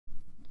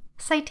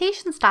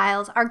Citation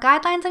styles are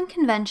guidelines and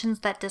conventions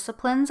that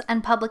disciplines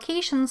and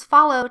publications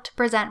follow to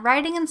present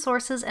writing and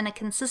sources in a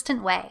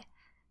consistent way.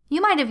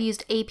 You might have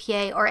used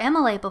APA or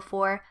MLA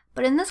before,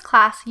 but in this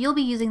class you'll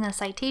be using the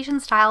citation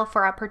style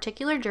for a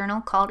particular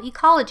journal called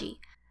Ecology.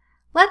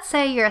 Let's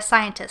say you're a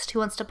scientist who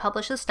wants to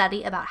publish a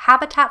study about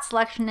habitat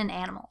selection in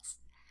animals.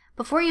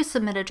 Before you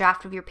submit a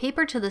draft of your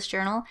paper to this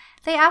journal,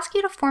 they ask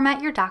you to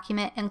format your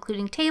document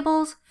including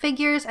tables,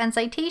 figures, and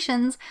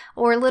citations,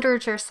 or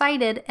literature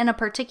cited, in a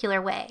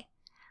particular way.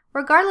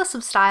 Regardless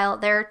of style,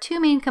 there are two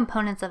main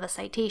components of a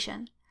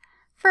citation.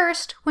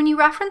 First, when you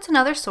reference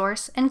another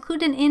source,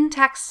 include an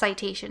in-text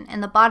citation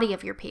in the body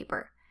of your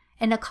paper.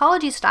 In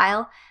Ecology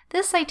style,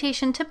 this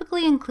citation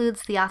typically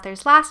includes the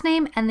author's last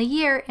name and the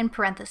year in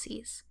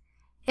parentheses.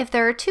 If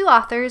there are two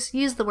authors,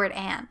 use the word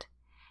 "and."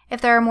 If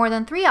there are more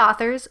than 3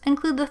 authors,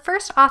 include the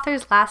first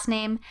author's last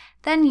name,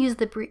 then use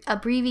the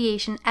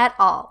abbreviation et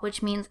al.,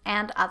 which means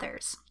 "and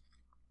others."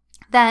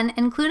 Then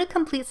include a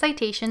complete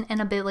citation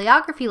in a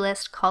bibliography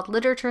list called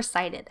Literature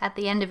Cited at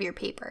the end of your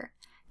paper.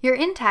 Your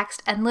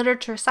in-text and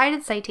literature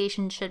cited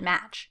citations should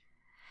match.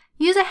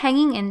 Use a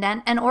hanging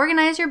indent and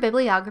organize your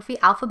bibliography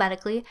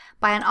alphabetically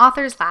by an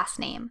author's last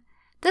name.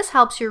 This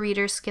helps your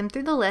readers skim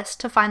through the list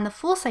to find the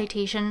full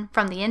citation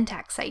from the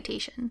in-text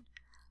citation.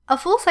 A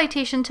full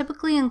citation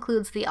typically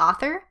includes the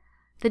author,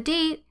 the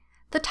date,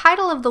 the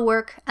title of the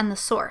work, and the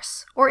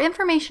source, or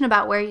information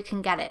about where you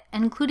can get it,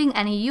 including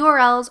any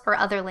URLs or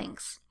other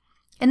links.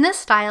 In this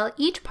style,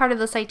 each part of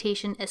the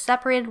citation is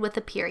separated with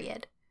a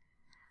period.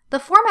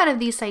 The format of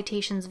these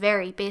citations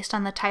vary based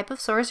on the type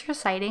of source you're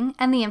citing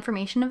and the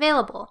information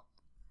available.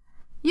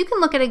 You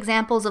can look at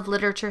examples of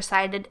literature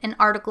cited in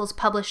articles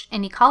published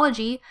in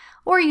Ecology,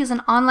 or use an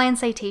online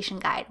citation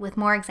guide with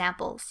more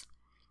examples.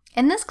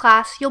 In this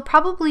class, you'll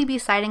probably be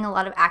citing a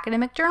lot of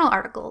academic journal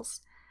articles.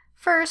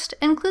 First,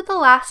 include the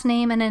last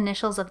name and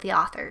initials of the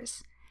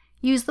authors.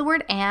 Use the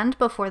word "and"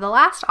 before the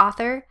last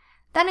author,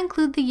 then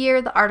include the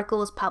year the article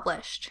was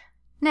published.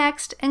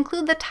 Next,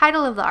 include the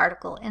title of the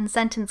article in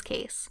sentence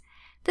case.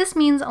 This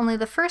means only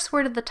the first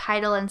word of the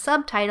title and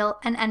subtitle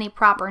and any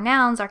proper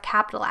nouns are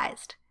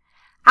capitalized.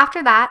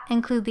 After that,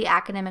 include the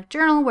academic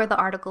journal where the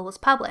article was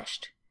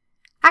published.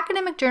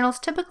 Academic journals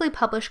typically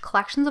publish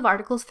collections of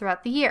articles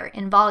throughout the year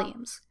in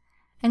volumes.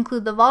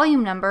 Include the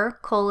volume number,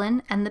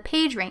 and the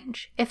page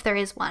range, if there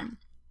is one.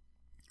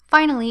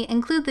 Finally,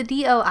 include the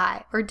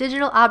DOI, or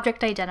Digital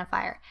Object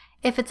Identifier,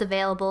 if it's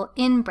available,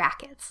 in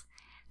brackets.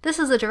 This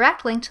is a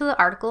direct link to the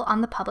article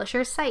on the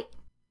publisher's site.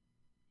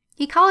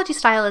 Ecology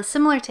style is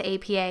similar to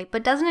APA,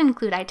 but doesn't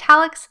include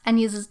italics and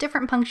uses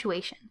different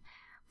punctuation.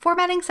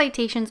 Formatting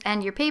citations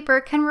and your paper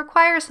can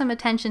require some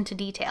attention to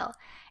detail.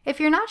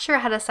 If you're not sure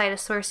how to cite a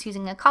source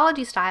using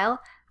Ecology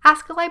style,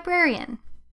 ask a librarian.